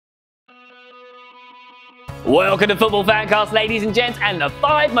Welcome to Football Fancast, ladies and gents, and the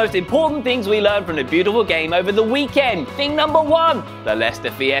 5 most important things we learned from the beautiful game over the weekend. Thing number 1, the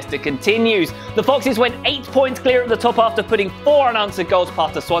Leicester Fiesta continues. The Foxes went 8 points clear at the top after putting 4 unanswered goals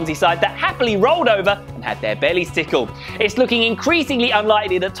past a Swansea side that happily rolled over and had their bellies tickled. It's looking increasingly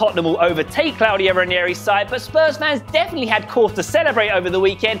unlikely that Tottenham will overtake Claudio Ranieri's side, but Spurs fans definitely had cause to celebrate over the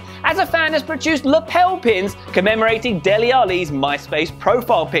weekend as a fan has produced lapel pins commemorating Dele Alli's MySpace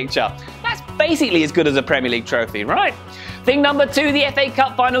profile picture. That's basically as good as a Premier League trophy, right? Thing number 2, the FA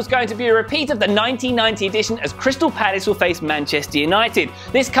Cup final is going to be a repeat of the 1990 edition as Crystal Palace will face Manchester United.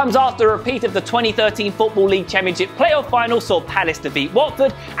 This comes after a repeat of the 2013 Football League Championship playoff final saw Palace defeat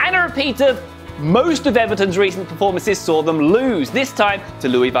Watford, and a repeat of most of Everton's recent performances saw them lose, this time to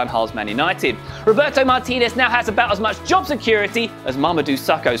Louis van Gaal's Man United. Roberto Martinez now has about as much job security as Mamadou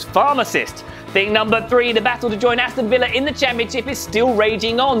Sakho's pharmacist. Thing number 3, the battle to join Aston Villa in the Championship is still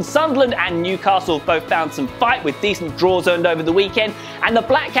raging on. Sunderland and Newcastle both found some fight with decent draws earned over the weekend, and the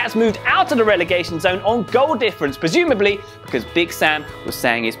Black Cats moved out of the relegation zone on goal difference, presumably because Big Sam was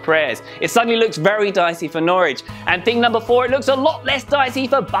saying his prayers. It suddenly looks very dicey for Norwich. And thing number 4, it looks a lot less dicey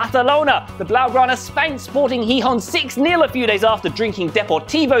for Barcelona. The Blaugrana spanked Sporting Gijón 6-0 a few days after drinking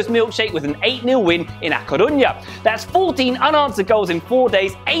Deportivo's milkshake with an 8-0 win in A Coruña. That's 14 unanswered goals in 4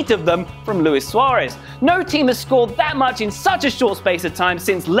 days, 8 of them from Luis Suarez. No team has scored that much in such a short space of time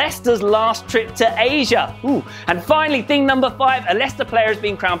since Leicester's last trip to Asia. And finally, thing number 5, a Leicester player has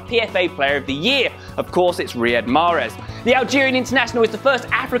been crowned PFA Player of the Year. Of course, it's Riyad Mahrez. The Algerian international is the first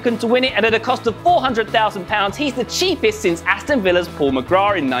African to win it, and at a cost of £400,000, he's the cheapest since Aston Villa's Paul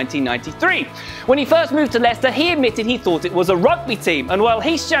McGrath in 1993. When he first moved to Leicester, he admitted he thought it was a rugby team, and well,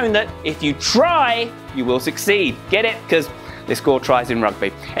 he's shown that if you try, you will succeed. Get it? Because they score tries in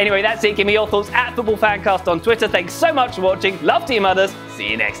rugby. Anyway, that's it. Give me your thoughts at FootballFanCast on Twitter. Thanks so much for watching. Love Team Others. See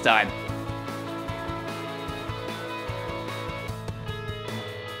you next time.